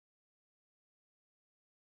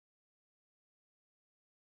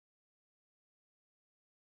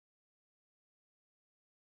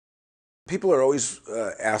People are always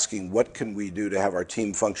asking, what can we do to have our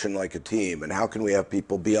team function like a team, and how can we have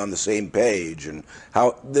people be on the same page, and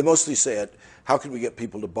how they mostly say it, how can we get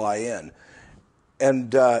people to buy in?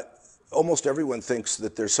 And almost everyone thinks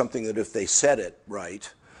that there's something that if they said it right,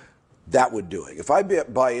 that would do it. If I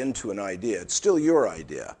buy into an idea, it's still your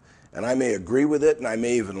idea, and I may agree with it and I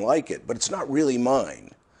may even like it, but it's not really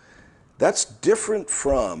mine. That's different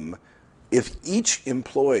from if each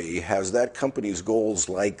employee has that company's goals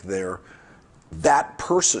like that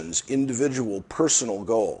person's individual personal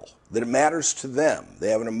goal, that it matters to them. They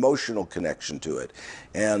have an emotional connection to it,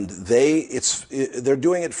 and they're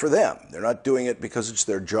doing it for them. They're not doing it because it's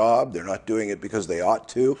their job. They're not doing it because they ought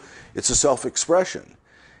to. It's a self-expression.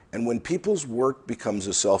 And when people's work becomes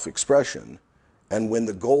a self-expression, and when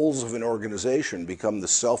the goals of an organization become the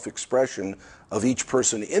self-expression of each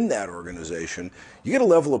person in that organization, you get a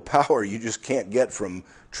level of power you just can't get from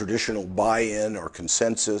traditional buy-in or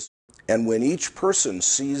consensus. And when each person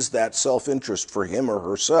sees that self-interest for him or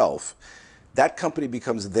herself, that company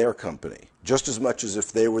becomes their company, just as much as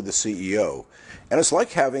if they were the CEO. And it's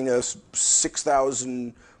like having a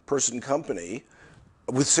 6,000 person company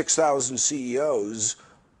with 6,000 CEOs.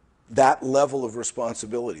 That level of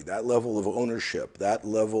responsibility, that level of ownership, that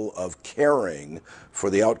level of caring for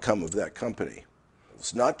the outcome of that company.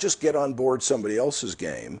 It's not just get on board somebody else's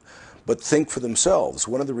game, but think for themselves.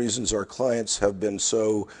 One of the reasons our clients have been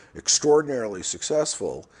so extraordinarily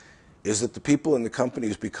successful is that the people in the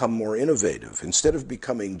companies become more innovative. Instead of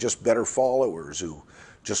becoming just better followers who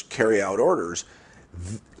just carry out orders,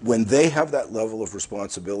 when they have that level of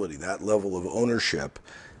responsibility, that level of ownership,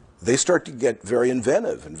 they start to get very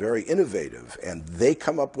inventive and very innovative, and they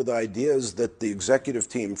come up with ideas that the executive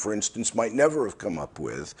team, for instance, might never have come up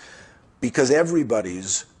with, because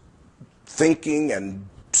everybody's thinking and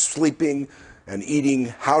sleeping and eating,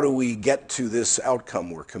 how do we get to this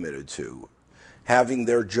outcome we're committed to? Having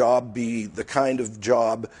their job be the kind of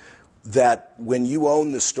job that when you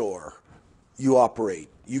own the store, you operate.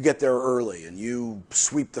 You get there early and you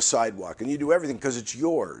sweep the sidewalk and you do everything because it's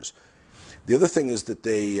yours. The other thing is that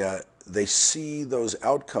they see those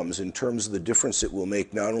outcomes in terms of the difference it will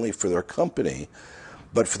make not only for their company,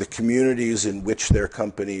 but for the communities in which their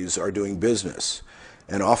companies are doing business.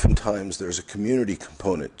 And oftentimes there's a community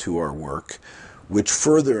component to our work, which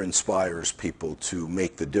further inspires people to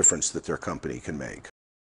make the difference that their company can make.